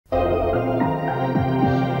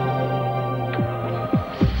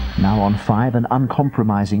5, an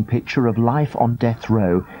uncompromising picture of life on death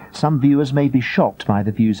row. Some viewers may be shocked by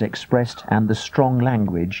the views expressed and the strong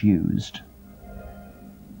language used.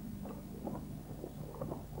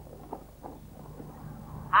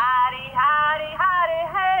 Hidey, hidey, hidey,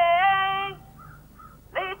 hey.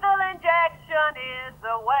 Lethal injection is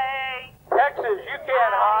the way. Texas, you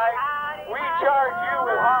can't hide. We charge you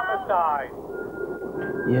with homicide.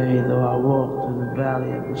 Yea, though I walk through the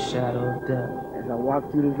valley of the shadow of death. As I walk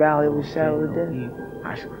through the valley of the shadow of death,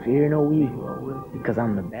 I shall fear no evil, because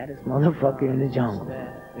I'm the baddest motherfucker in the jungle.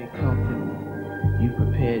 They comfort me. You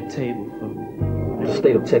prepared table for me. The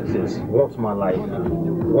state of Texas wants my life,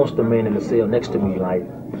 wants the man in the cell next to me life,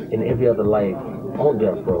 and every other life on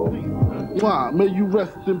death row. Why? May you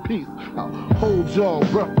rest in peace. Hold y'all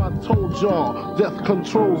breath, I told y'all. Death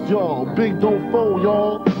controls y'all. Big don't fold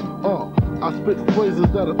y'all. I spit phrases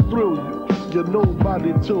that'll thrill you. You're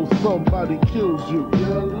nobody till somebody kills you.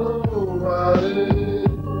 You're nobody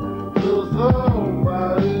till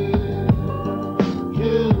somebody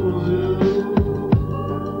kills you.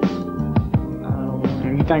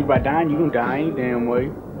 When you think about dying, you gonna die any damn way.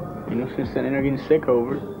 You know, since sitting there getting sick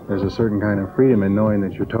over it. There's a certain kind of freedom in knowing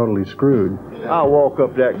that you're totally screwed. I'll walk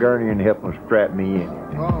up that gurney and help them strap me in.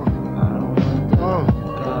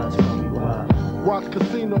 Watch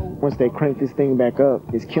Casino. Once they crank this thing back up,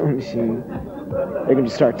 this killing machine, they're gonna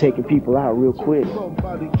just start taking people out real quick.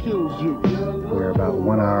 Somebody kills you. We're about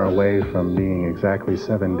 1 hour away from being exactly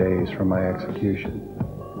 7 days from my execution.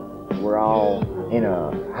 We're all in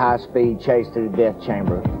a high-speed chase to the death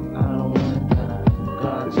chamber.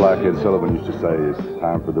 It's like Ed Sullivan used to say, it's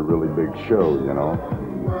time for the really big show, you know.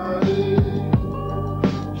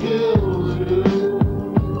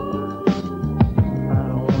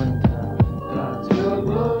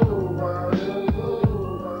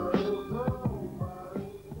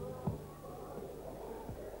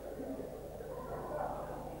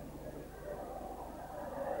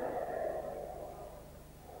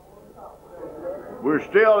 We're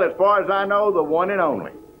still, as far as I know, the one and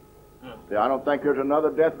only. I don't think there's another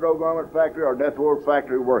death row garment factory or death row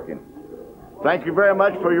factory working. Thank you very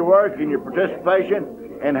much for your work and your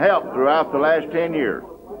participation and help throughout the last 10 years.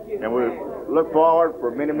 And we look forward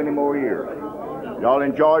for many, many more years. Y'all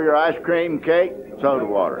enjoy your ice cream, cake, soda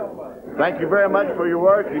water. Thank you very much for your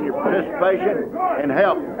work and your participation and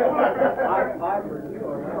help.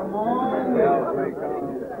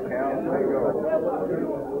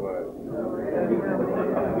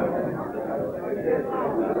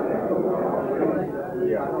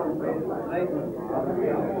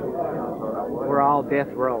 We're all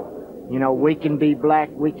death row. You know, we can be black,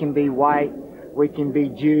 we can be white, we can be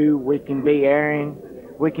Jew, we can be Aryan,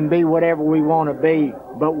 we can be whatever we want to be,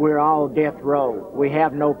 but we're all death row. We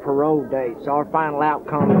have no parole dates. Our final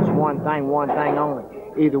outcome is one thing only.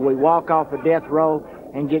 Either we walk off of death row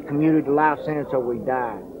and get commuted to life sentence, or we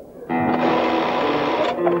die.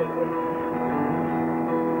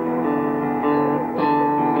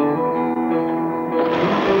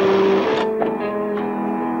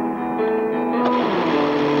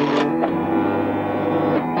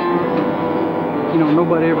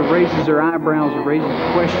 Nobody ever raises their eyebrows or raises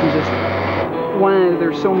questions as to why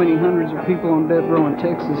there's so many hundreds of people on death row in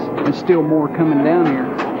Texas and still more coming down here.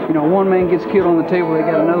 You know, one man gets killed on the table, they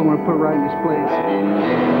got another one to put right in his place.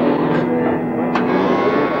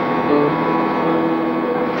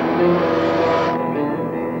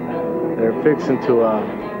 They're fixing to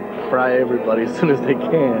fry everybody as soon as they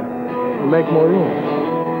can and make more room.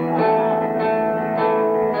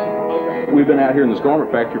 We've been out here in this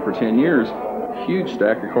garment factory for 10 years. Huge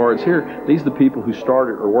stack of cards here. These are the people who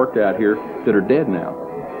started or worked out here that are dead now.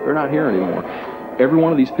 They're not here anymore. Every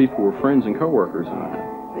one of these people were friends and co-workers.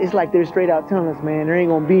 It's like they're straight out telling us, man, there ain't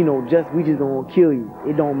gonna be no we just gonna kill you.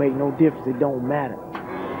 It don't make no difference, it don't matter.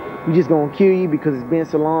 We just gonna kill you because it's been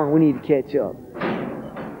so long, we need to catch up.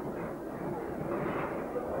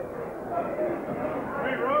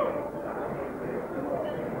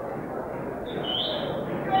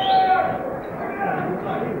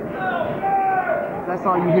 That's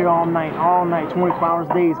all you hear all night, 24 hours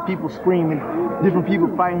a day is people screaming, different people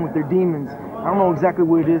fighting with their demons. I don't know exactly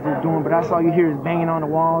what it is they're doing, but that's all you hear is banging on the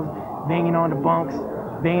walls, banging on the bunks,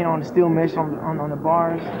 banging on the steel mesh on the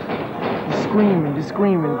bars. Just screaming. I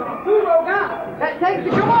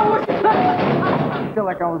feel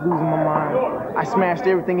like I was losing my mind. I smashed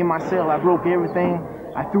everything in my cell. I broke everything.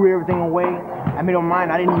 I threw everything away. I made up my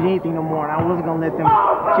mind I didn't need anything no more, and I wasn't gonna let them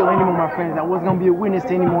kill any more of my friends. I wasn't gonna be a witness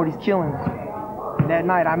to any more of these killings. That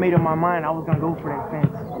night, I made up my mind I was gonna go for that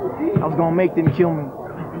fence. I was gonna make them kill me.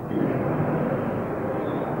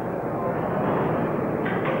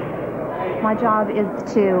 My job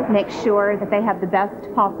is to make sure that they have the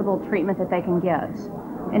best possible treatment that they can get.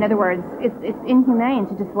 In other words, it's inhumane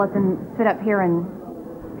to just let them sit up here and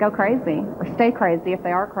go crazy, or stay crazy if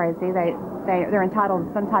they are crazy. They're entitled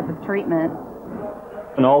to some type of treatment.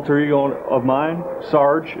 An alter ego of mine,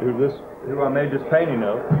 Sarge, who I made this painting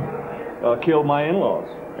of, killed my in-laws.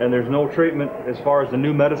 And there's no treatment as far as the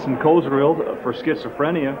new medicine Cozaril for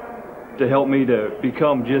schizophrenia to help me to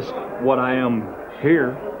become just what I am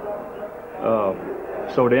here.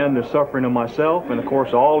 So to end the suffering of myself, and of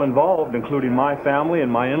course all involved, including my family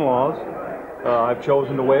and my in-laws, I've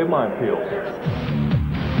chosen to waive my appeals.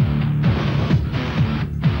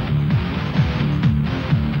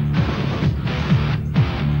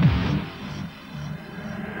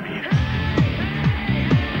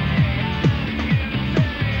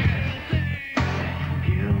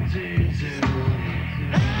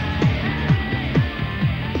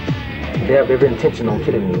 They have every intention on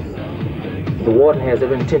killing me. The warden has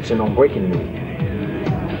every intention on breaking me.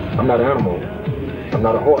 I'm not an animal. I'm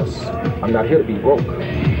not a horse. I'm not here to be broke.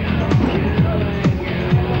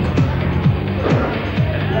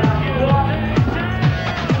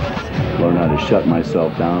 Learn how to shut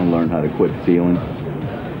myself down, learn how to quit feeling,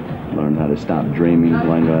 learn how to stop dreaming,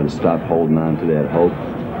 learn how to stop holding on to that hope,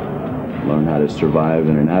 learn how to survive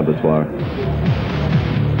in an abattoir.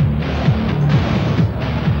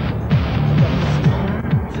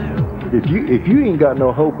 If you ain't got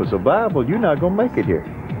no hope of survival, you're not gonna make it here.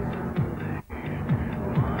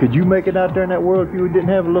 Could you make it out there in that world if you didn't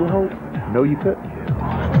have a little hope? No, you couldn't.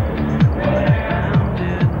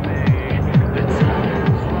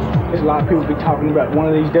 There's a lot of people be talking about one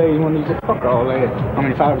of these days, fuck all that. I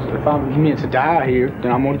mean, if I'm meant to die here,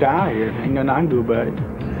 then I'm gonna die here. Ain't nothing I can do about it.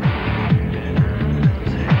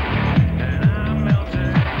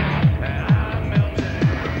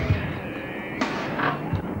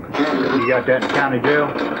 You got that in county jail?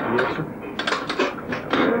 Yes, sir.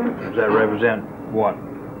 Does that represent what?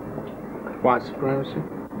 White supremacy.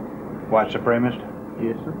 White supremacist?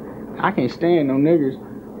 Yes, sir. I can't stand no niggers.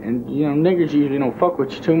 And, you know, niggers usually don't fuck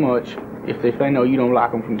with you too much if they know you don't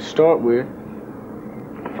like them from the start with.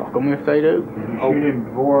 Fuck them if they do. Did you shoot him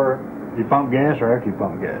before you pumped gas or after you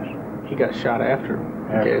pumped gas? He got shot after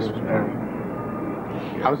gas was pumped.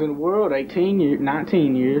 I was in the world 19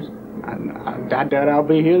 years. I doubt I'll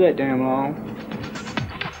be here that damn long.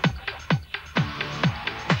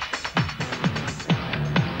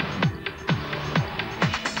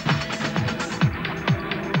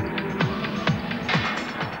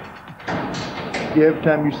 Every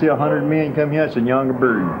time you see 100 men come here, it's a younger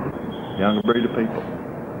breed of people.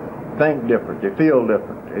 Think different, they feel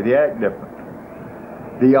different, they act different.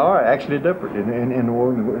 They are actually different in the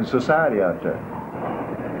world, in society out there.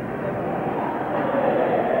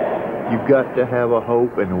 You've got to have a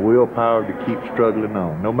hope and a willpower to keep struggling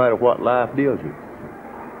on, no matter what life deals with.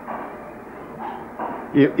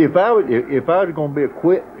 If I was going to be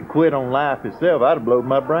quit on life itself, I'd have blown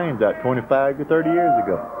my brains out 25 to 30 years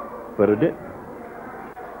ago. But I didn't.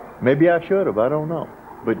 Maybe I should have, I don't know.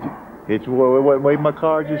 But it's the way my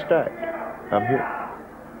cards are stacked. I'm here.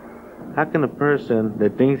 How can a person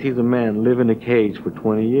that thinks he's a man live in a cage for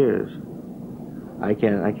 20 years? I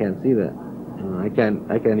can't see that. I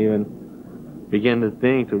can't even begin to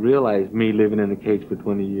think, to realize me living in a cage for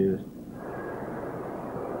 20 years.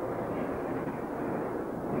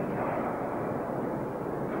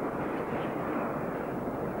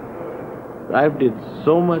 I've did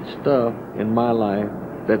so much stuff in my life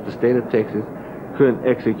that the state of Texas couldn't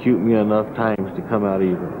execute me enough times to come out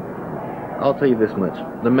even. I'll tell you this much.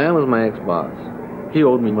 The man was my ex-boss. He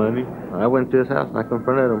owed me money. I went to his house and I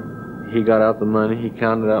confronted him. He got out the money. He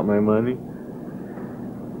counted out my money.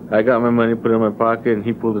 I got my money, put it in my pocket, and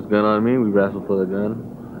he pulled his gun on me. We wrestled for the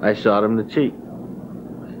gun. I shot him in the cheek.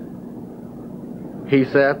 He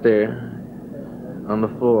sat there on the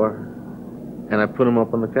floor, and I put him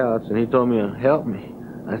up on the couch, and he told me, help me.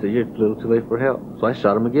 I said, you're a little too late for help. So I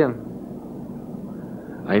shot him again.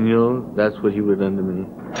 I knew that's what he would have done to me.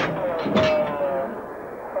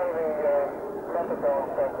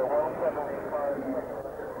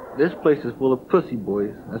 This place is full of pussy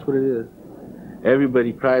boys. That's what it is.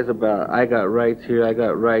 Everybody cries about, I got rights here, I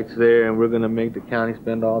got rights there, and we're going to make the county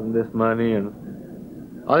spend all of this money. And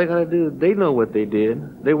all they got to do, they know what they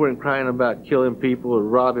did. They weren't crying about killing people or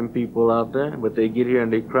robbing people out there, but they get here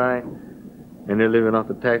and they cry, and they're living off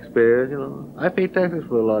the taxpayers. You know, I paid taxes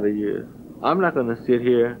for a lot of years. I'm not going to sit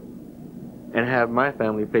here and have my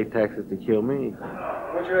family pay taxes to kill me.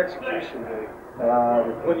 What's your execution date?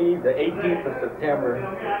 The 18th of September.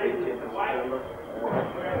 18th of September.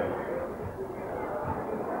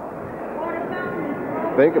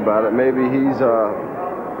 think about it, maybe he's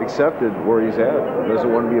accepted where he's at,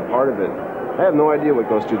 doesn't want to be a part of it. I have no idea what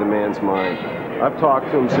goes through the man's mind. I've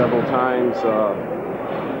talked to him several times,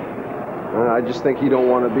 and I just think he don't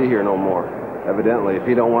want to be here no more, evidently. If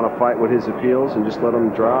he don't want to fight with his appeals and just let them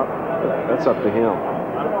drop, that's up to him.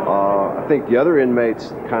 I think the other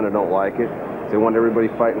inmates kind of don't like it. They want everybody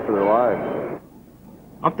fighting for their life.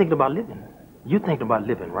 I'm thinking about living. You're thinking about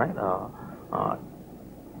living, right?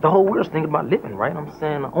 The whole world's thinking about living, right? I'm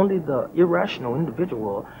saying only the irrational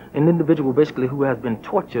individual, an individual basically who has been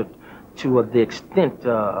tortured to the extent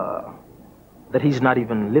that he's not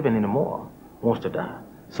even living anymore, wants to die.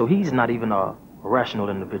 So he's not even a rational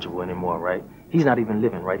individual anymore, right? He's not even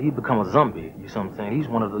living, right? He's become a zombie, you see what I'm saying? He's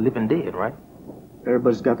one of the living dead, right?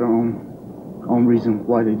 Everybody's got their own reason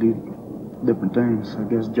why they do different things. I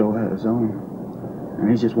guess Joe had his own, and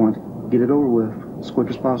he just wanted to get it over with as quick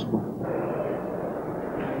as possible.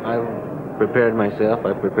 I prepared myself.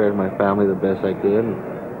 I prepared my family the best I could. And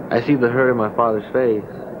I see the hurt in my father's face.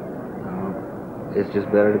 It's just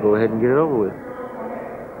better to go ahead and get it over with.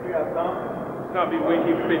 Not be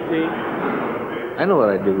waiting for 15. I know what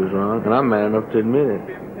I did was wrong, and I'm man enough to admit it.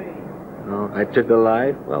 I took a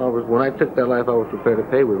life. Well, when I took that life, I was prepared to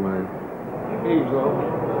pay with mine. Here you go.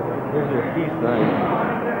 Here's your peace sign.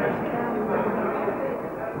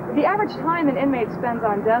 The average time an inmate spends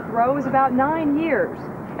on death row is about 9 years.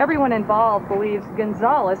 Everyone involved believes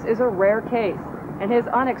Gonzalez is a rare case, and his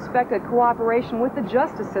unexpected cooperation with the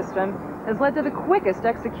justice system has led to the quickest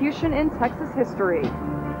execution in Texas history.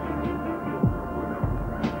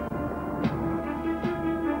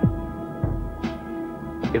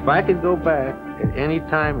 If I could go back at any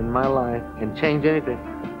time in my life and change anything,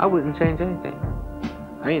 I wouldn't change anything.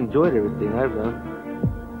 I enjoyed everything I've done.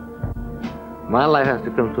 My life has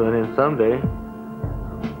to come to an end someday.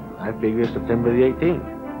 I figure September the 18th.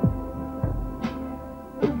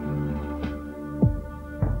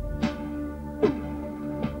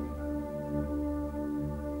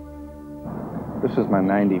 This is my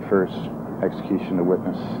 91st execution to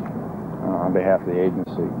witness on behalf of the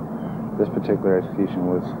agency. This particular execution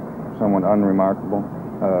was somewhat unremarkable.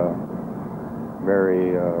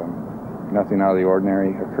 Nothing out of the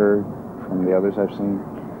ordinary occurred from the others I've seen.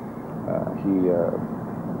 He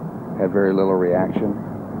had very little reaction.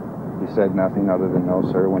 He said nothing other than no,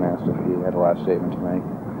 sir, when asked if he had a last statement to make.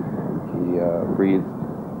 He breathed,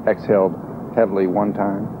 exhaled heavily one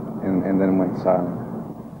time, and then went silent.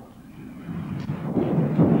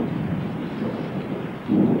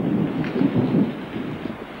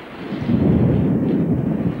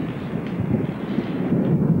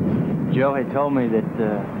 Joe had told me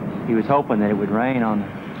that he was hoping that it would rain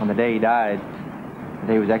on the day he died, the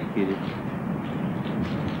day he was executed.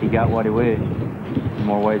 He got what he wished in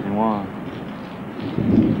more ways than one.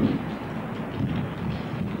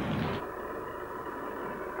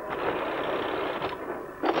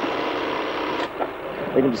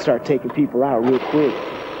 They're going to start taking people out real quick.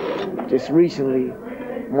 Just recently,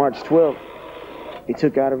 March 12th, they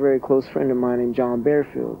took out a very close friend of mine named John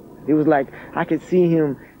Bearfield. It was like I could see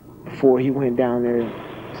him before he went down there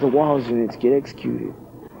to the Walls unit to get executed.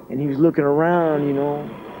 And he was looking around, you know,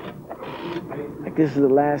 like this is the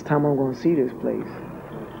last time I'm going to see this place.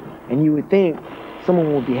 And you would think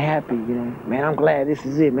someone would be happy, you know, man, I'm glad this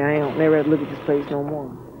is it, man, I don't never have to look at this place no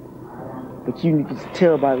more. But you could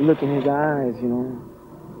tell by the look in his eyes, you know,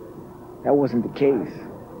 that wasn't the case.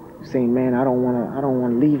 Saying, man, I don't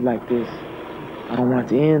want to leave like this. I don't want it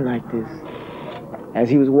to end like this. As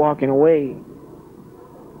he was walking away,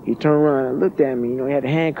 he turned around and looked at me. You know, he had the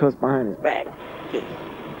handcuffs behind his back.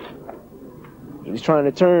 He was trying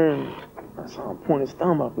to turn. I saw him point his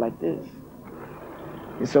thumb up like this.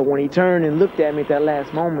 And so when he turned and looked at me at that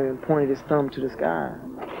last moment and pointed his thumb to the sky,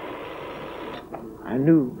 I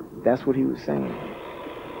knew that's what he was saying.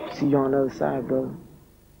 See you on the other side, brother.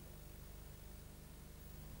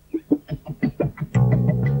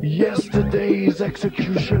 Yesterday's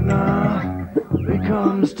executioner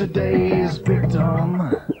becomes today's victim.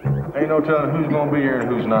 Ain't no telling who's gonna be here and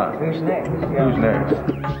who's not. Who's next? Who's next?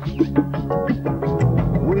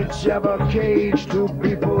 Whichever cage to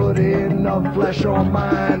be put in, of flesh or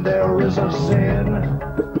mind, there is a sin,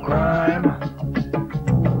 crime.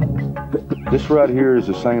 This right here is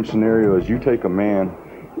the same scenario as you take a man,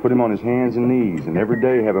 put him on his hands and knees, and every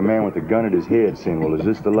day have a man with a gun at his head saying, well, is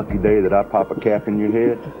this the lucky day that I pop a cap in your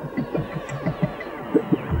head?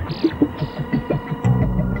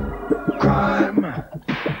 Crime.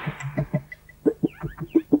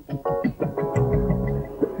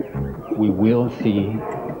 We will see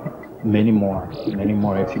many more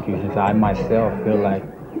executions. I myself feel like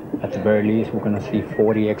At the very least, we're going to see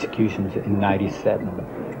 40 executions in 97,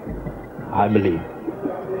 I believe.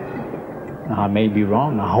 I may be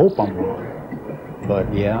wrong. I hope I'm wrong.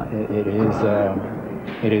 But yeah, it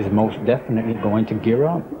is most definitely going to gear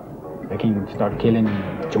up. They can start killing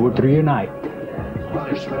 2 or 3 a night.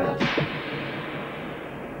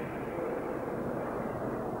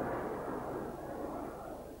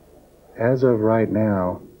 As of right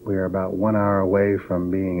now, we are about 1 hour away from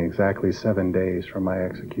being exactly 7 days from my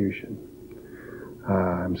execution.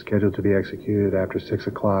 I'm scheduled to be executed after 6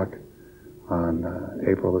 o'clock on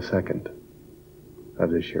April the 2nd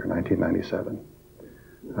of this year, 1997.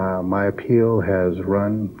 My appeal has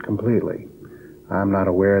run completely. I'm not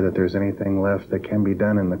aware that there's anything left that can be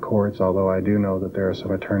done in the courts, although I do know that there are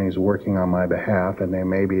some attorneys working on my behalf, and they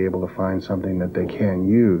may be able to find something that they can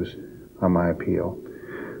use on my appeal.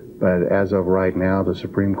 But as of right now, the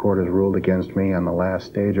Supreme Court has ruled against me on the last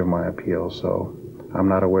stage of my appeal, so I'm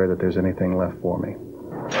not aware that there's anything left for me.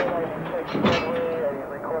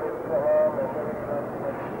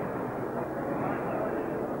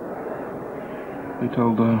 He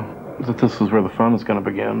told that this was where the fun was going to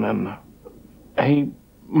begin, and he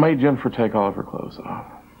made Jennifer take all of her clothes off.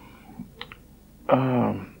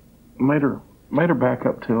 Made her back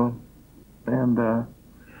up to him, and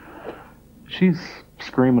she's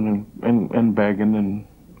screaming and begging and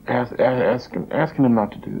asking him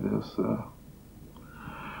not to do this.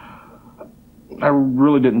 I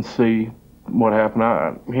really didn't see what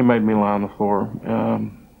happened. He made me lie on the floor.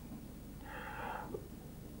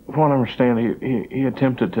 From what I understand, he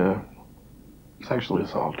attempted to sexually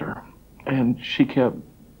assault her, and she kept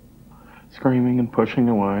screaming and pushing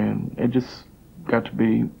away, and it just got to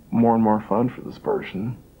be more and more fun for this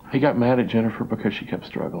person. He got mad at Jennifer because she kept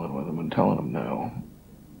struggling with him and telling him no.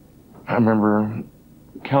 I remember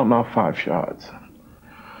counting off 5 shots.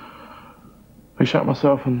 I shot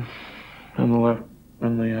myself in the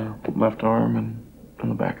left arm and in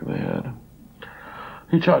the back of the head.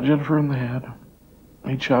 He shot Jennifer in the head.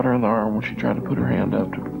 He shot her in the arm when she tried to put her hand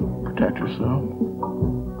up to protect herself.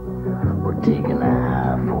 We're taking an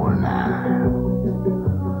eye for an eye,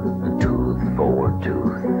 a tooth for a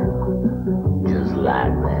tooth, just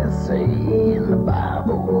like they say in the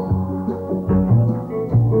Bible.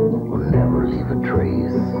 We'll never leave a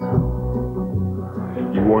trace.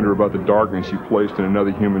 You wonder about the darkness you placed in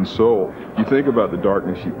another human soul. You think about the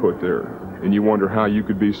darkness you put there, and you wonder how you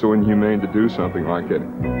could be so inhumane to do something like it.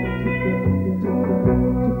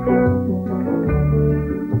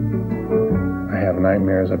 I have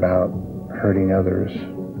nightmares about hurting others,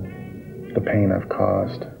 the pain I've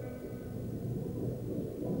caused.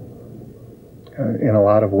 In a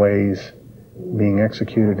lot of ways, being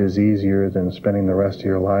executed is easier than spending the rest of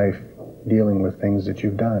your life dealing with things that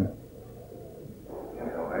you've done.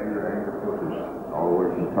 Anger pushes all the way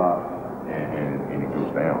from the top, and it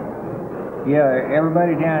goes down. Yeah,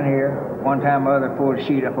 everybody down here, one time or other, pulled a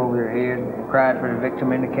sheet up over their head and cried for the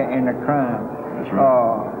victim in the crime. That's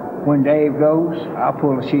right. When Dave goes, I'll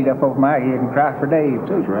pull a sheet up over my head and cry for Dave,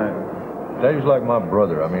 too. That's right. Dave's like my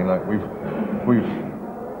brother. I mean, like we've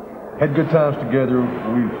had good times together.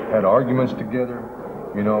 We've had arguments together.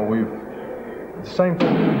 You know, the same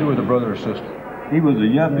thing we do with a brother or sister. He was a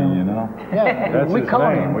yuppie, you know. Yeah, that's his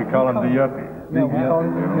name. We call him the yuppie. Yeah, we call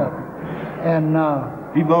him the yuppie. And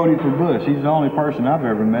he voted for Bush. He's the only person I've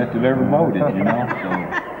ever met that ever voted, you know. So.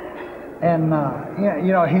 And, yeah,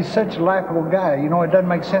 you know, he's such a likable guy. You know, it doesn't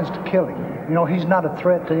make sense to kill him. You know, he's not a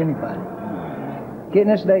threat to anybody. Getting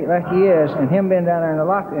this date like he is, and him being down there in the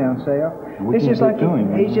lockdown cell, it's just like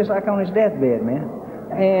he's just like on his deathbed, man.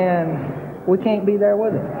 And we can't be there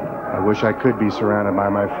with him. I wish I could be surrounded by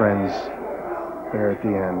my friends there at the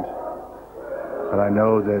end. But I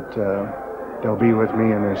know that they'll be with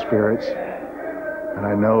me in their spirits. And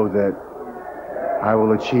I know that I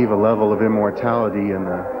will achieve a level of immortality in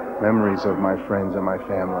the memories of my friends and my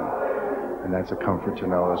family. And that's a comfort to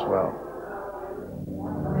know as well.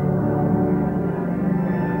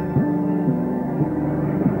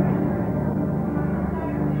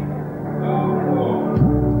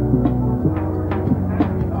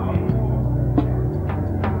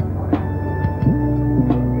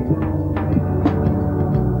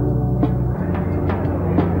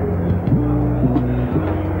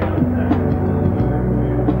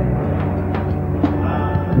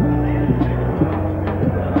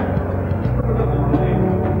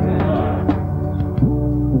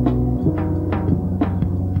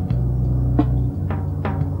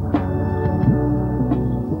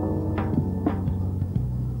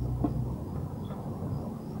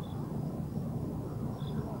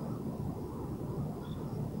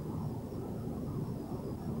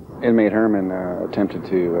 inmate Herman attempted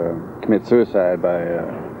to commit suicide by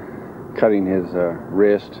cutting his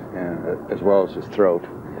wrist as well as his throat.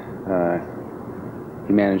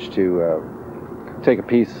 He managed to take a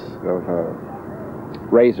piece of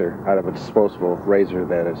razor out of a disposable razor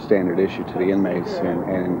that is standard issue to the inmates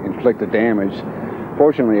and inflict the damage.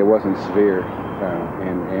 Fortunately, it wasn't severe,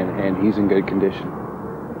 and he's in good condition.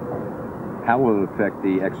 How will it affect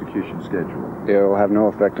the execution schedule? It will have no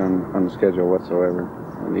effect on the schedule whatsoever.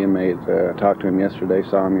 The inmate talked to him yesterday,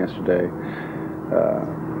 saw him yesterday.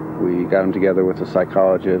 We got him together with a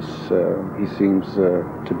psychologist. He seems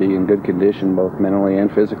to be in good condition, both mentally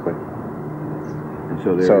and physically. And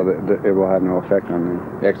so it will have no effect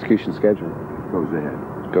on the execution schedule.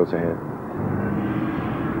 Goes ahead.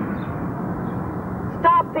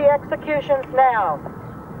 Stop the executions now.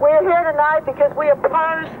 We're here tonight because we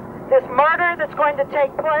oppose this murder that's going to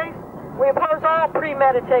take place. We oppose all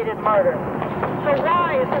premeditated murder. So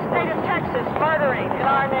why is the state of Texas murdering in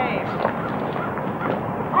our name?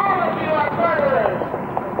 All of you are murderers.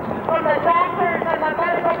 From the doctors and the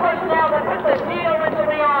medical personnel that put the needle into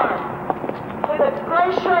the arm, to the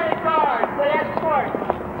gray-shirted guards that escort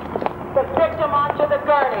the victim onto the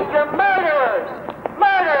gurney. You're murderers!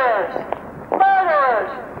 Murderers!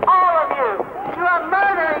 Murderers! All of you! You are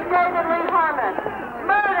murdering David Lee Herman!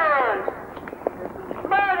 Murderers!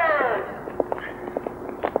 Murderers!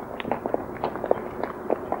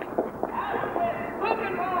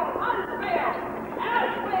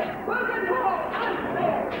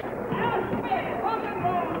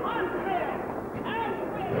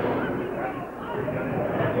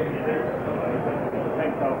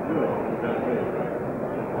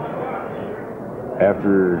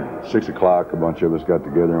 After 6 o'clock, a bunch of us got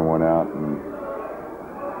together and went out and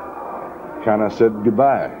kind of said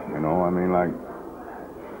goodbye. You know, I mean, like,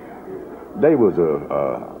 Dave was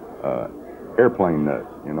a airplane nut.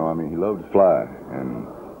 You know, I mean, he loved to fly, and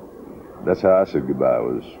that's how I said goodbye.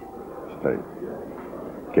 Was, hey,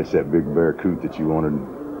 catch that big bear coot that you wanted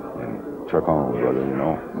and truck on, brother. You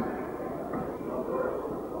know.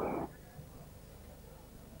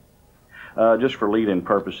 Just for lead-in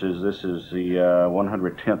purposes, this is the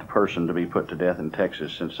 110th person to be put to death in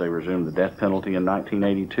Texas since they resumed the death penalty in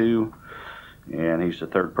 1982, and he's the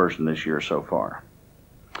third person this year so far.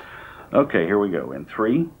 Okay, here we go. In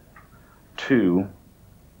 3, 2,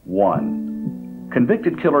 1.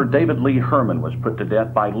 Convicted killer David Lee Herman was put to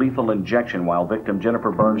death by lethal injection while victim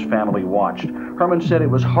Jennifer Burns' family watched. Herman said it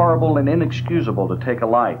was horrible and inexcusable to take a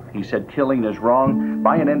life. He said killing is wrong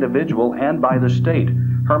by an individual and by the state.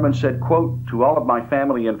 Herman said, quote, "To all of my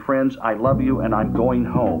family and friends, I love you and I'm going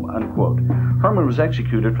home," unquote. Herman was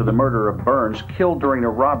executed for the murder of Burns, killed during a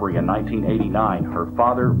robbery in 1989. Her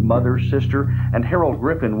father, mother, sister, and Harold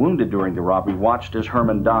Griffin, wounded during the robbery, watched as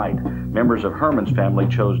Herman died. Members of Herman's family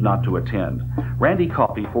chose not to attend. Randy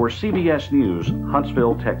Coffey for CBS News,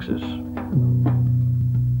 Huntsville, Texas.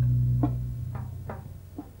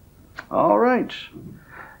 All right.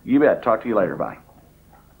 You bet. Talk to you later. Bye.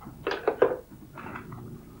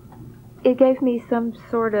 It gave me some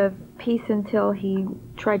sort of peace until he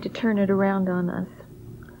tried to turn it around on us.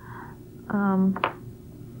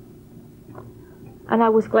 And I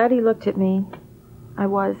was glad he looked at me. I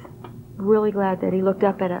was really glad that he looked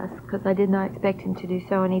up at us, because I did not expect him to do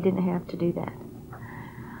so, and he didn't have to do that.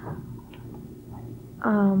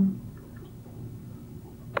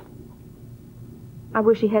 I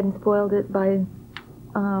wish he hadn't spoiled it by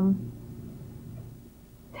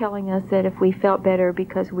telling us that if we felt better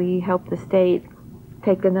because we helped the state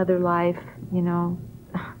take another life, you know.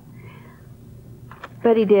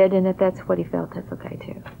 But he did, and if that's what he felt, that's okay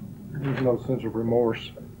too. There's no sense of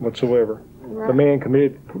remorse whatsoever. Right. The man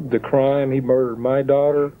committed the crime. He murdered my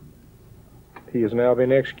daughter. He has now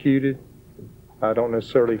been executed. I don't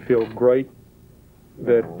necessarily feel great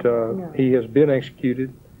that he has been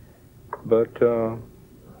executed, but the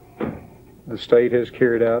state has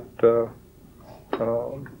carried out the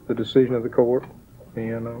decision of the court,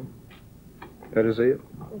 and that is it.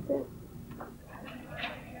 That's it.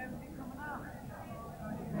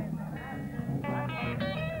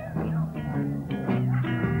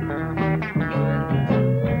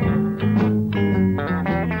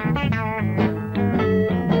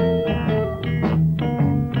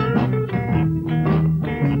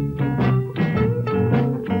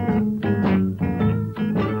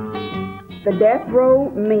 The death row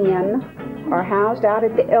men are housed out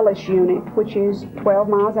at the Ellis unit, which is 12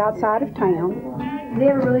 miles outside of town. Did they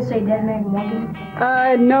ever really say dead man walking?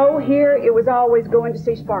 No, here it was always going to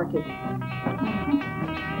see Sparky.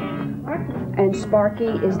 And Sparky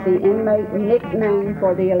is the inmate nickname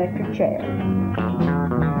for the electric chair.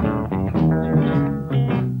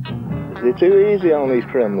 They're too easy on these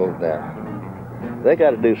criminals now. They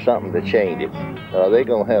got to do something to change it. They're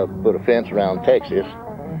going to have to put a fence around Texas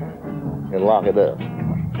and lock it up.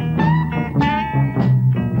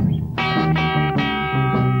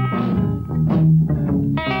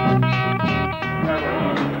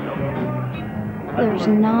 There's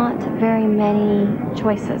not very many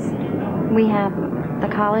choices. We have the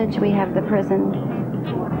college, we have the prison,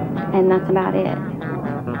 and that's about it.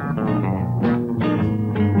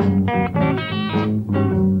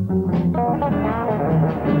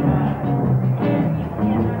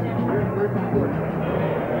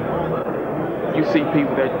 You see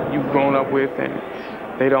people that you've grown up with, and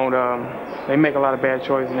they don't, they make a lot of bad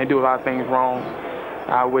choices, and they do a lot of things wrong.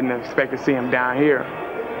 I wouldn't expect to see them down here,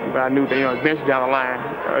 but I knew that, you know, eventually down the line,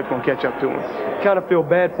 it's going to catch up to them. You kind of feel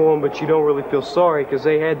bad for them, but you don't really feel sorry because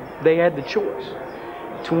they had the choice.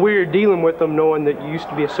 It's weird dealing with them knowing that you used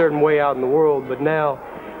to be a certain way out in the world, but now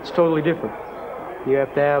it's totally different. You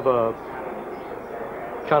have to have a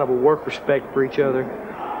kind of a work respect for each other.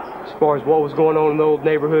 As far as what was going on in the old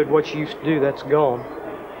neighborhood, what you used to do, that's gone.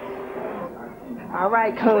 All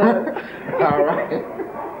right, cuz. All right.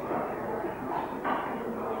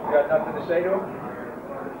 You got nothing to say to him?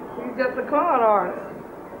 He's just a con artist.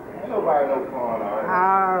 Ain't nobody no con artist.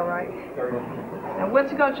 All right. And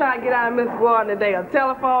what you gonna try and get out of Miss Gordon today? A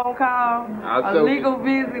telephone call? A legal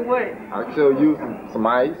visit? What? I'll show you some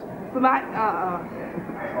ice. Some ice?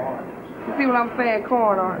 You see what I'm saying?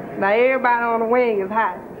 Corn artist. Now everybody on the wing is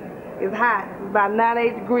hot. It's hot. It's about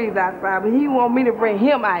 98 degrees outside, but he want me to bring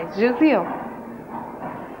him ice, just him.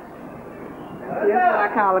 That's what I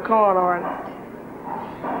call a corn artist.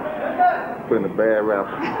 Putting a bad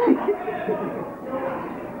rapper.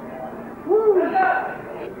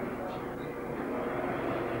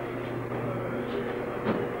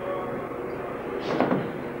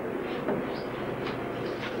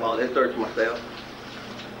 Well, they searched my cell.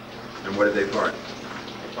 And what did they find?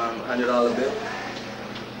 They found a $100 bill.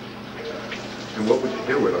 And what would you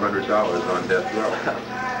do with $100 on death row?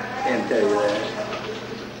 Can't tell you that.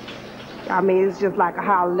 I mean, it's just like a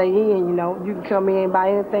Holiday Inn, you know. You can come in and buy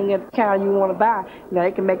anything at the counter you want to buy. You know,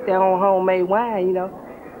 they can make their own homemade wine, you know.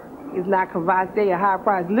 It's not confined to a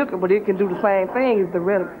high-priced liquor, but it can do the same thing as the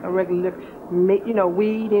regular liquor. You know,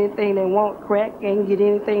 weed, anything they want, crack, they can get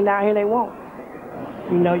anything down here they want.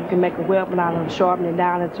 You know, you can make a weapon out of it, sharpen it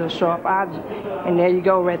down into a sharp object. And there you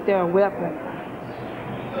go right there, a weapon.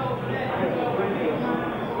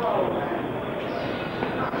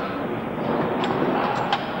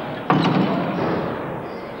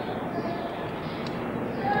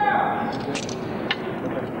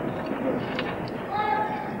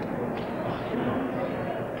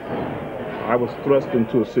 I was thrust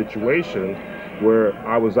into a situation where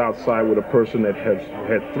I was outside with a person that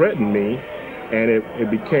had threatened me, and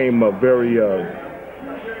it became very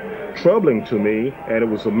troubling to me, and it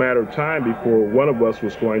was a matter of time before one of us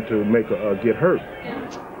was going to get hurt.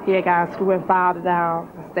 He had got a screw and filed it down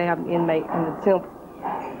and stabbed an inmate in the temple.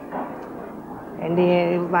 And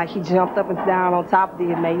then it was like he jumped up and down on top of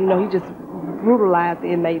the inmate. You know, he just brutalized the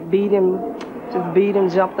inmate, beat him,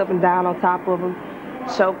 jumped up and down on top of him,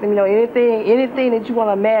 choked him. You know, anything that you want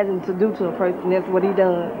to imagine to do to a person, that's what he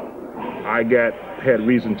done. I had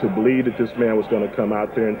reason to believe that this man was going to come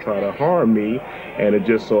out there and try to harm me, and it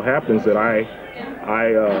just so happens that I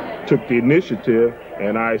took the initiative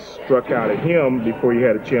and I struck out at him before he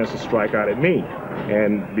had a chance to strike out at me.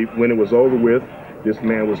 And when it was over with, this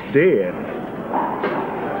man was dead.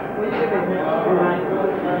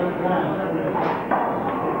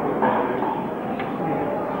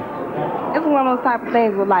 It's one of those type of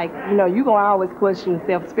things where, like, you know, you're going to always question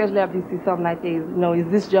yourself, especially after you see something like this. You know, is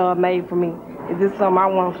this job made for me? Is this something I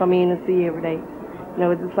want to come in and see every day? You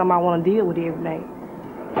know, is this something I want to deal with every day?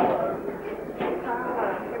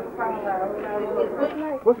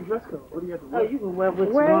 What's the dress code? What do you have to wear? Oh, you can wear what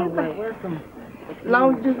you want to wear. As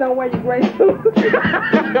long as you just don't wear your gray suit. Go to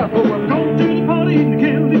the party in the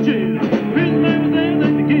county jail. Prison members there,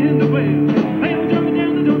 they begin to wail. People jumping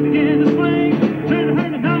down the door, begin to swing. Turn the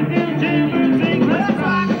herd and knock down the jailbird, sing, let's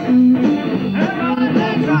rock. Everybody,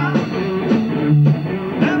 let's rock.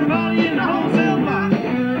 Everybody in the whole cell block.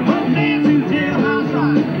 Won't dance to the jailhouse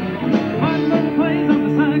rock. Martin Luther plays on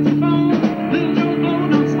the saxophone. Little Joe's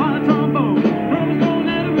blowing on the slide trombone. Rome's going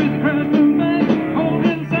at it with the crowd from back. Hold in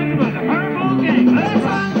a second, but the purple gang, let's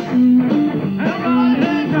rock. Everybody,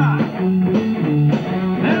 let's rock.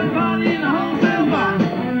 Everybody in the whole cell block.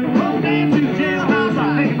 Won't dance to the jailhouse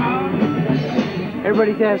rock. Hey, Bob.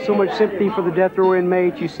 Everybody has so much sympathy for the death row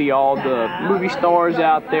inmates. You see all the movie stars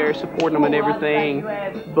out there supporting them and everything,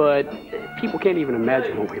 but people can't even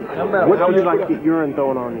imagine what we do. What would you like to get urine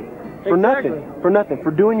thrown on you? For nothing. For nothing.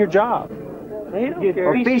 For doing your job. They don't Get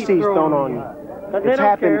care. feces thrown on you. They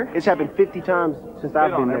don't care. It's happened 50 times since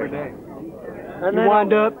I've been there. And You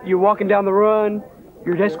wind up, you're walking down the run,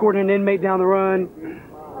 you're escorting an inmate down the run,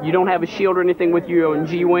 you don't have a shield or anything with you on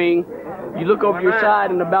G-Wing, you look over your side,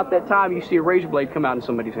 and about that time you see a razor blade come out in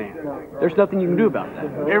somebody's hand. There's nothing you can do about that.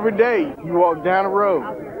 Every day you walk down the road,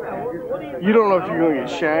 you don't know if you're going to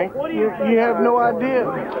get shanked. You have no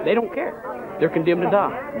idea. They don't care. They're condemned to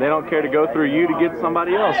die. They don't care to go through you to get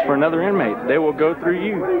somebody else for another inmate. They will go through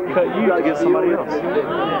you, cut you to get somebody else.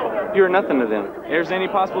 You're nothing to them. There's any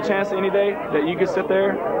possible chance any day that you could sit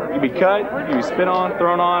there, you'd be cut, you'd be spit on,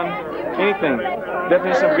 thrown on, anything.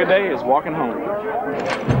 Definition of a good day is walking home.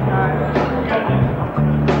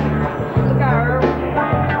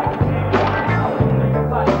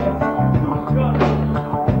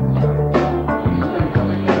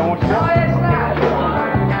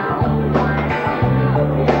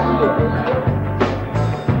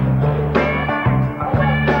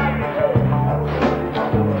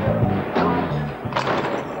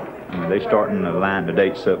 They starting to line the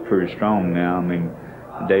dates up pretty strong now. I mean,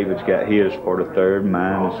 David's got his for the 3rd,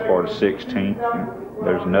 mine is for the 16th.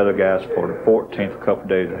 There's another guy's for the 14th, a couple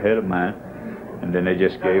days ahead of mine. And then they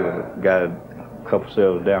just gave a guy a couple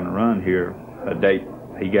cells down the run here a date.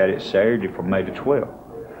 He got it Saturday for May the 12th.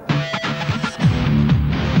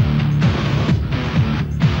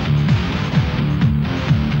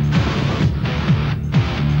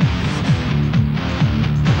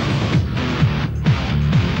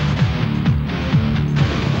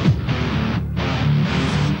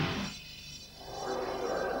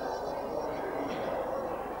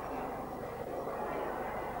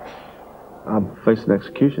 I'm facing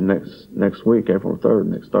execution next week, April 3rd,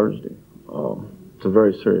 next Thursday. It's a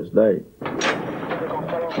very serious day.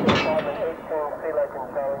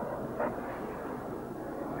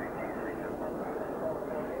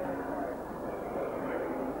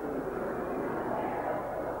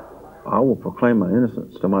 I will proclaim my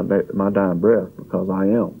innocence to my dying breath, because I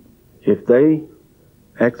am. If they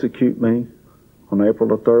execute me on April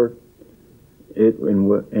the 3rd, it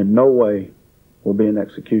in no way will be an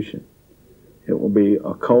execution. It will be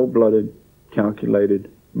a cold-blooded,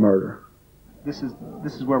 calculated murder. This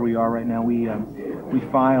is where we are right now. We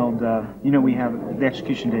filed. We have the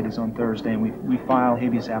execution date is on Thursday, and we filed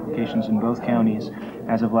habeas applications in both counties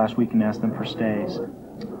as of last week and asked them for stays.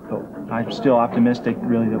 But I'm still optimistic,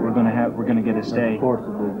 really, that we're going to get a stay.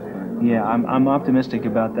 Yeah, I'm optimistic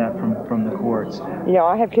about that from the courts. You know,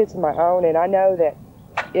 I have kids of my own, and I know that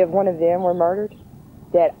if one of them were murdered,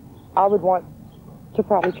 that I would want to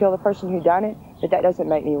probably kill the person who done it, but that doesn't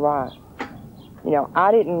make me right. You know,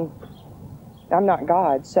 I'm not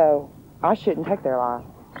God, so I shouldn't take their life.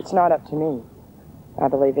 It's not up to me. I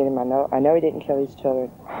believe in him. I know he didn't kill these children.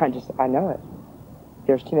 I know it.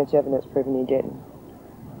 There's too much evidence proving he didn't.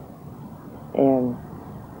 And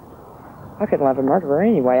I couldn't love a murderer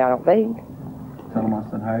anyway, I don't think. Tell them I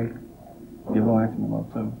said, hey, give Langston a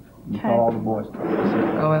love too. You call all the boys.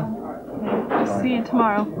 Oh, well. I'll see you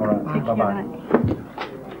tomorrow. All right. Take Bye-bye.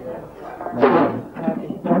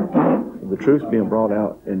 The truth's being brought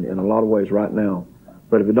out in a lot of ways right now.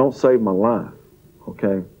 But if it don't save my life,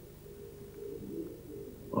 okay,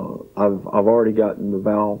 I've already gotten the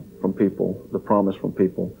vow from people, the promise from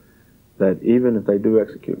people, that even if they do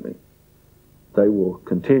execute me, they will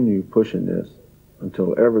continue pushing this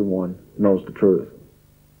until everyone knows the truth.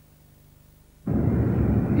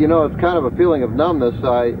 You know, it's kind of a feeling of numbness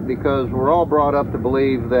because we're all brought up to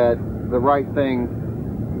believe that the right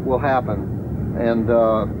thing will happen. And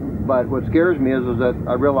but what scares me is that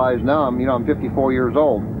I realize now I'm 54 years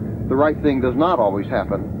old. The right thing does not always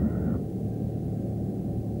happen.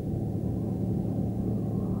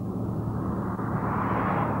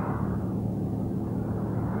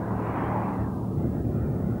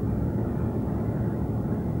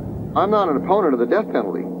 I'm not an opponent of the death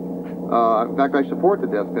penalty. In fact, I support the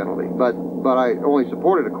death penalty, but I only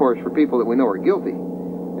support it, of course, for people that we know are guilty.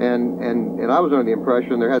 And I was under the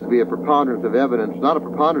impression there had to be a preponderance of evidence, not a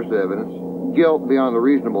preponderance of evidence, guilt beyond a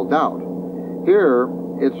reasonable doubt. Here,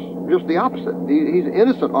 it's just the opposite. He's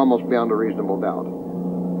innocent almost beyond a reasonable doubt.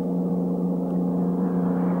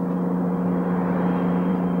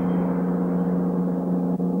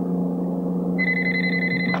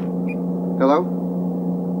 Hello?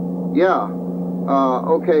 Yeah.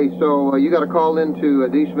 Okay, so you got a call into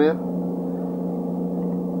D. Smith?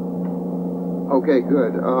 Okay,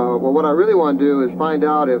 good. Well, what I really want to do is find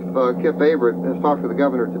out if Kip Averett has talked to the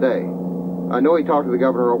governor today. I know he talked to the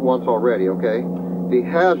governor once already, okay? If he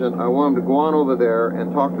hasn't, I want him to go on over there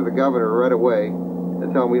and talk to the governor right away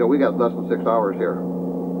and tell him, we got less than 6 hours here.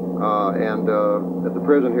 and at the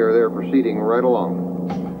prison here, they're proceeding right along.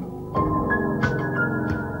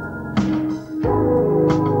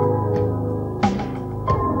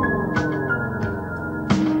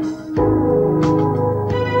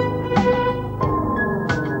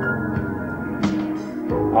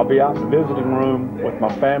 I'll be out in the visiting room with my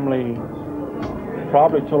family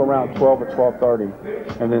probably till around 12 or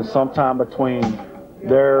 12:30, and then sometime between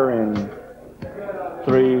there and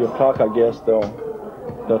 3 o'clock, I guess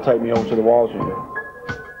they'll take me over to the Walls unit.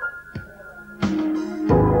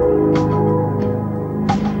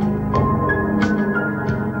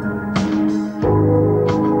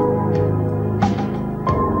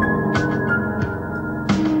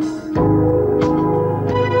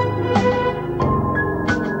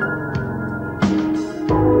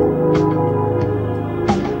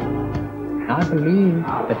 I believe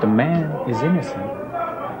that the man is innocent.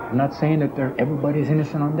 I'm not saying that everybody's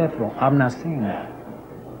innocent on death row. I'm not saying that.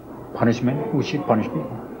 Punishment, we should punish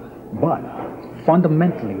people. But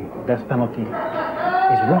fundamentally, death penalty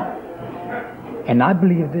is wrong. And I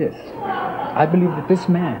believe this. I believe that this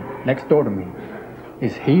man next door to me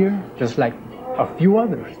is here just like a few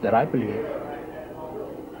others that I believe.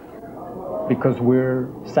 Because we're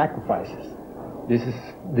sacrifices. This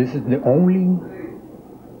is the only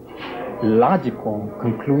logical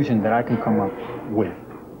conclusion that I can come up with,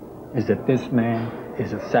 is that this man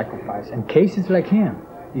is a sacrifice. And cases like him,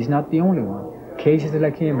 he's not the only one. Cases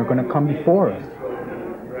like him are going to come before us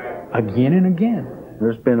again and again.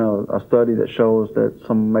 There's been a study that shows that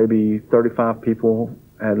some maybe 35 people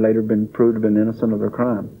had later been proved to have been innocent of their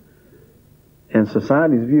crime. And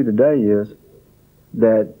society's view today is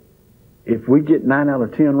that if we get 9 out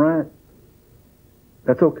of 10 right,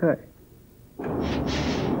 that's okay.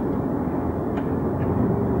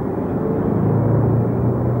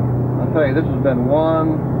 I'll tell you, this has been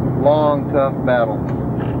one long, tough battle.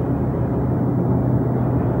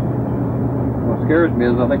 What scares me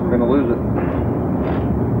is I think we're going to lose it.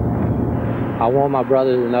 I want my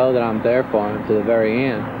brother to know that I'm there for him to the very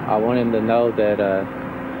end. I want him to know that,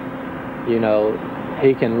 you know,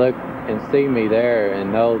 he can look and see me there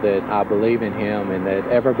and know that I believe in him and that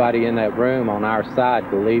everybody in that room on our side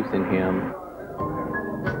believes in him.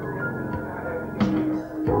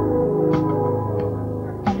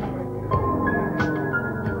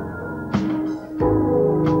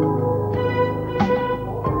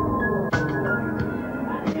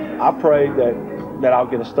 I pray that I'll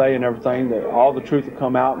get a stay and everything, that all the truth will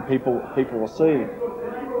come out and people will see.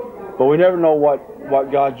 But we never know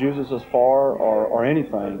what God uses us for or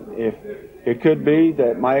anything. If it could be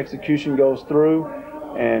that my execution goes through,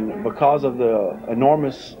 and because of the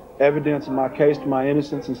enormous evidence in my case to my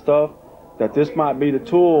innocence and stuff, that this might be the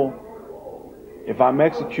tool, if I'm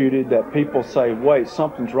executed, that people say, wait,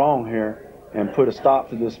 something's wrong here, and put a stop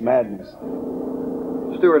to this madness.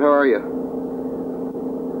 Stuart, how are you?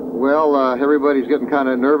 Well, everybody's getting kind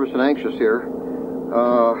of nervous and anxious here.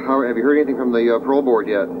 Have you heard anything from the parole board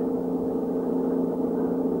yet?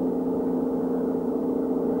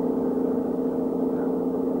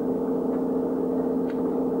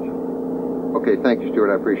 Okay, thank you,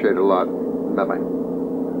 Stuart. I appreciate it a lot. Bye-bye.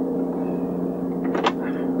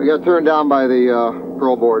 We got turned down by the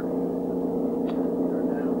parole board.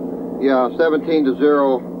 Yeah,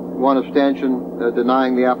 17-0, 1 abstention,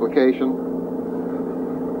 denying the application.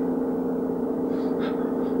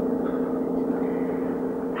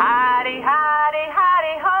 Hidey, hidey,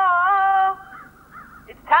 hidey, ho!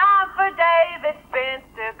 It's time for David Spence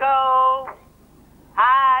to go.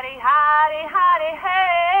 Hidey, hidey, hidey,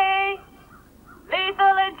 hey!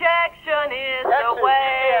 Lethal injection is the way.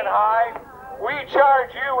 You can't hide. We charge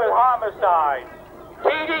you with homicide.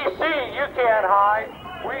 TDC, you can't hide.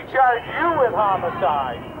 We charge you with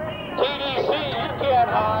homicide. TDC, you can't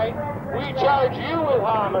hide. We charge you with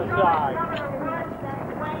homicide.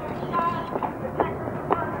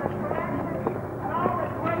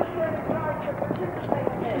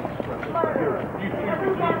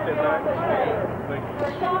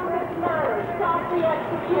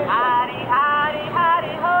 Hidey, hidey,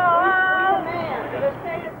 hidey, ho!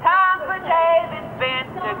 Time for David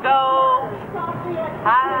Spence to go.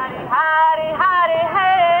 Hidey, hidey, hidey,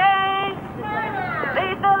 hey!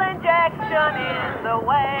 Lethal injection is the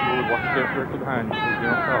way. Watch that directly behind you so you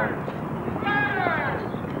don't fall.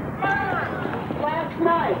 Last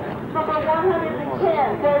night, number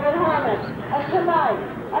 110, David Harmon. And tonight,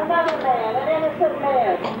 another man, an innocent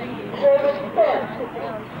man, David Spence.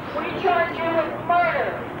 We charge you with murder.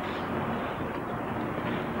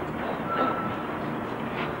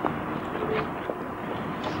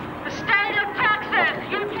 The state of Texas,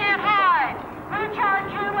 you can't hide. We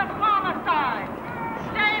charge you with homicide.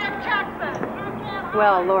 State of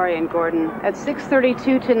well, Lori and Gordon. At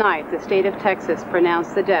 6:32 tonight, the state of Texas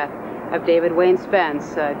pronounced the death of David Wayne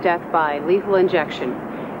Spence, death by lethal injection.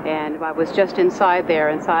 And I was just inside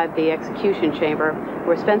the execution chamber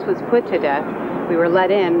where Spence was put to death. We were let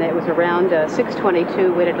in. It was around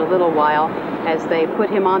 6:22. Waited a little while as they put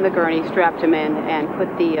him on the gurney, strapped him in, and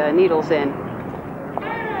put the needles in.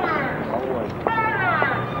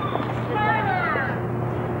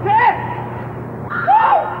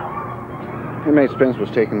 Inmate Spence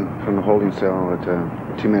was taken from the holding cell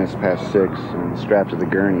at 2 minutes past 6 and strapped to the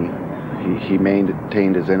gurney. He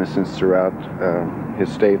maintained his innocence throughout his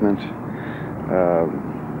statement.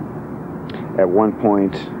 At one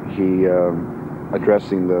point, he,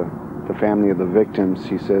 addressing the family of the victims,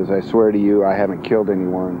 he says, "I swear to you, I haven't killed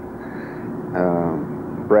anyone."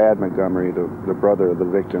 Brad Montgomery, the brother of the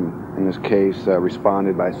victim in this case,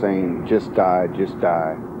 responded by saying, "Just die, just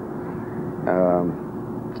die."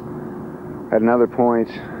 At another point,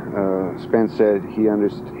 Spence said he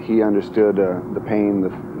understood the pain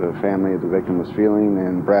the family of the victim was feeling,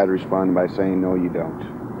 and Brad responded by saying, "No, you don't."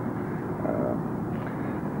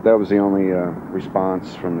 That was the only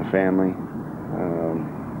response from the family.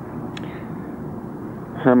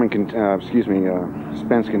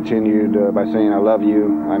 Spence continued by saying, "I love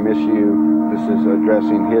you, I miss you." This is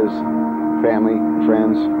addressing his family,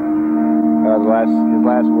 friends.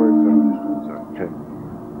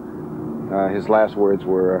 His last words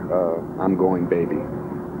were, "I'm going, baby."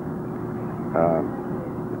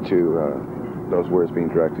 Those words being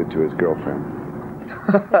directed to his girlfriend.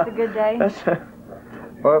 That's a good day.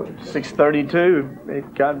 Well, 6:32,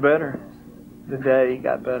 it got better. The day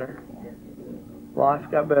got better. Life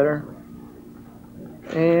got better.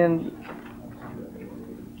 And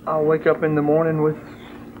I'll wake up in the morning with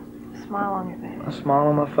Smile on your face. a smile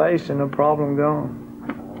on my face and a problem gone.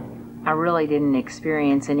 I really didn't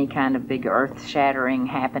experience any kind of big earth-shattering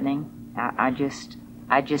happening. I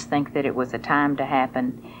just think that it was a time to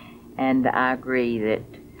happen, and I agree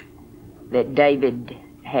that David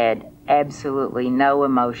had absolutely no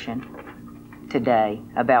emotion today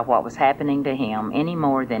about what was happening to him any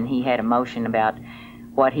more than he had emotion about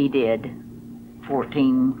what he did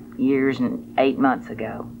 14 years and 8 months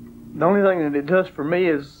ago. The only thing that it does for me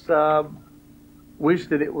is wish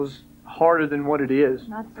that it was harder than what it is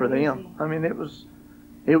for them. easy. I mean, it was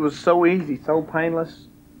so easy, so painless.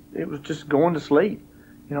 It was just going to sleep.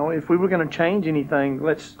 You know, if we were going to change anything,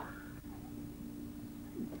 let's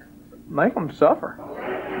make them suffer.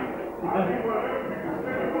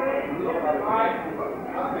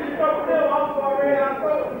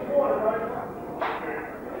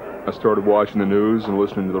 I started watching the news and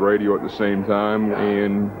listening to the radio at the same time,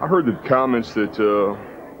 and I heard the comments that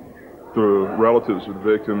the relatives of the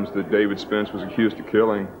victims that David Spence was accused of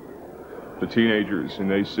killing, the teenagers, and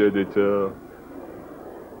they said that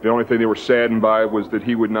the only thing they were saddened by was that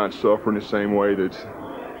he would not suffer in the same way that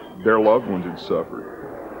their loved ones had suffered.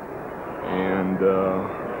 And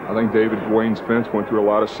I think David Wayne Spence went through a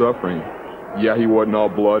lot of suffering. Yeah, he wasn't all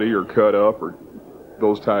bloody or cut up or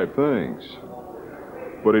those type things.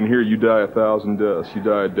 But in here, you die 1,000 deaths. You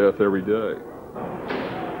die a death every day.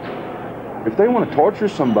 If they want to torture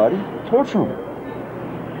somebody, torture them.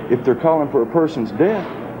 If they're calling for a person's death,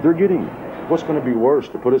 they're getting it. What's going to be worse,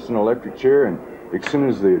 to put us in an electric chair and as soon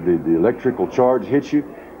as the electrical charge hits you,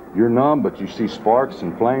 you're numb, but you see sparks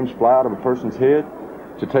and flames fly out of a person's head?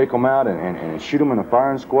 To take them out and shoot them in a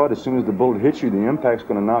firing squad, as soon as the bullet hits you, the impact's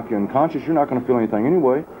going to knock you unconscious. You're not going to feel anything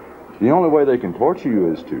anyway. The only way they can torture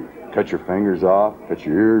you is to cut your fingers off, cut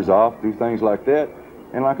your ears off, do things like that.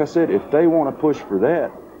 And like I said, if they want to push for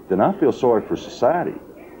that, then I feel sorry for society.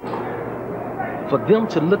 For them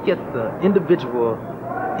to look at the individual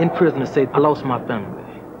in prison and say, "I lost my family.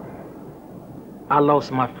 I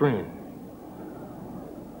lost my friend."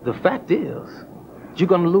 The fact is, you're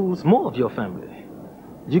going to lose more of your family.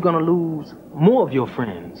 You're going to lose more of your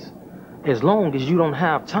friends as long as you don't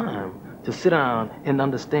have time to sit down and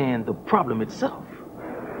understand the problem itself.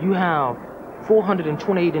 You have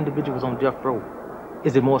 428 individuals on death row.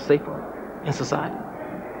 Is it more safer in society?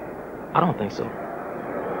 I don't think so.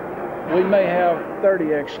 We may have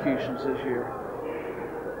 30 executions this year.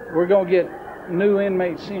 We're going to get new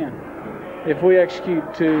inmates in. If we execute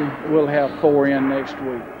 2, we'll have 4 in next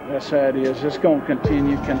week. That's how it is. It's going to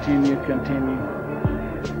continue.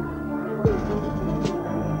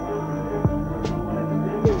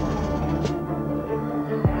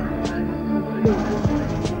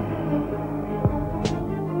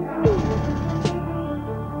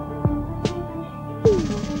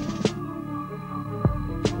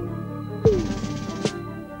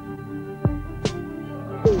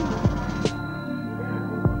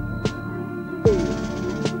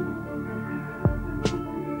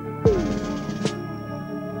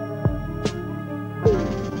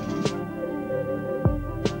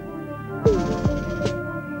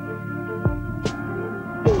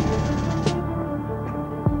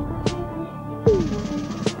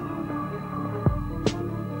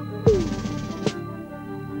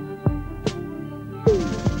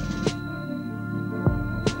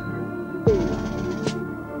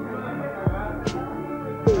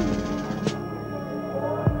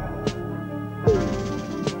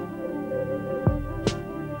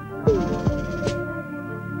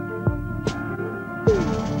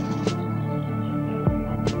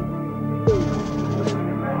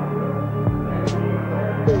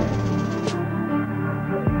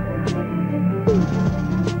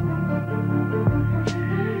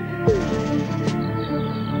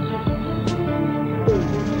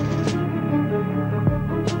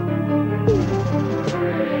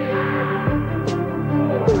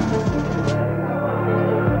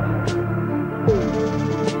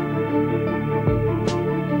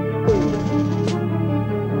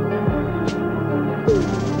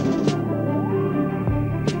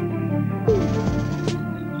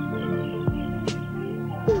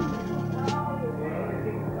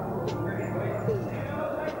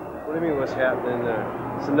 what's happening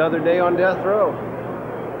there. It's another day on death row.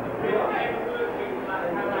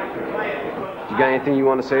 You got anything you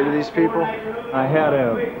want to say to these people? I had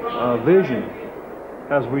a vision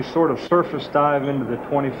as we sort of surface dive into the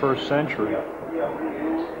 21st century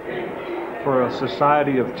for a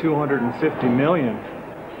society of 250 million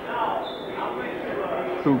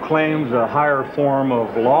who claims a higher form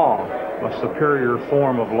of law, a superior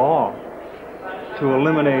form of law, to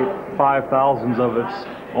eliminate 5,000 of its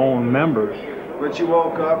own members. But you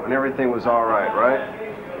woke up and everything was all right, right?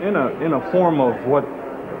 In a form of what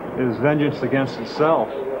is vengeance against itself.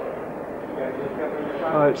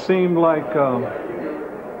 It seemed like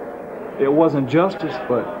it wasn't justice,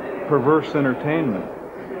 but perverse entertainment.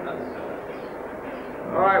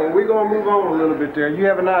 All right, well, we're going to move on a little bit there. You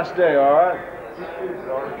have a nice day, all right?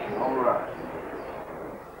 All right.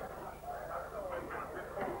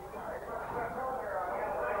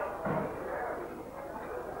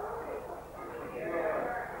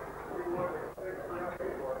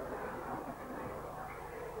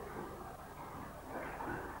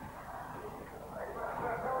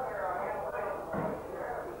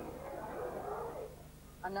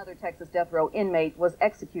 Another Texas death row inmate was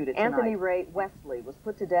executed tonight. Anthony Ray Wesley was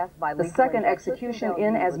put to death by the second execution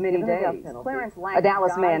in as many days. A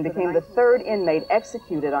Dallas man became the third inmate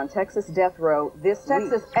executed on Texas death row this week.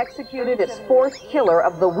 Texas executed its fourth killer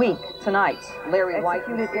of the week tonight. Larry White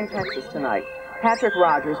executed in Texas tonight. Patrick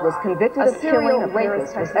Rogers was convicted of killing a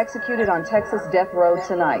rapist, was executed on Texas death row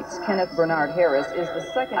tonight. Kenneth Bernard Harris is the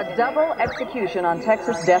second. A double execution on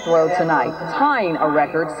Texas death row tonight, tying a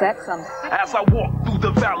record set some. As I walk through the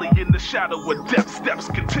valley in the shadow of death, steps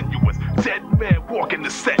continuous. Dead man walking the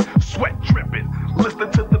set, sweat dripping.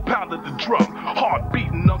 Listening to the pound of the drum, heart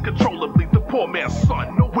beating uncontrollably. The poor man's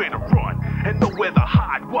son, nowhere to run and nowhere to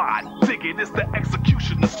hide. Why? Digging, it's the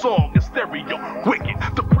executioner song in stereo. Wicked,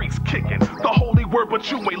 the priest kicking the holy word, but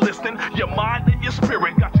you ain't listening. Your mind and your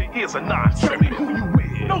spirit got your ears and eyes. Tell me who you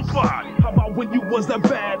is. Nobody. How about when you was a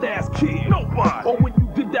badass kid? Nobody. Or when you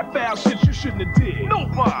did that foul shit you shouldn't have did?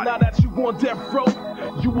 Nobody. Now that you on death row,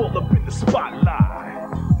 you all up in the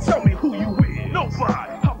spotlight. Tell me who you is.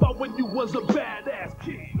 Nobody. How about when you was a badass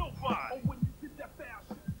kid?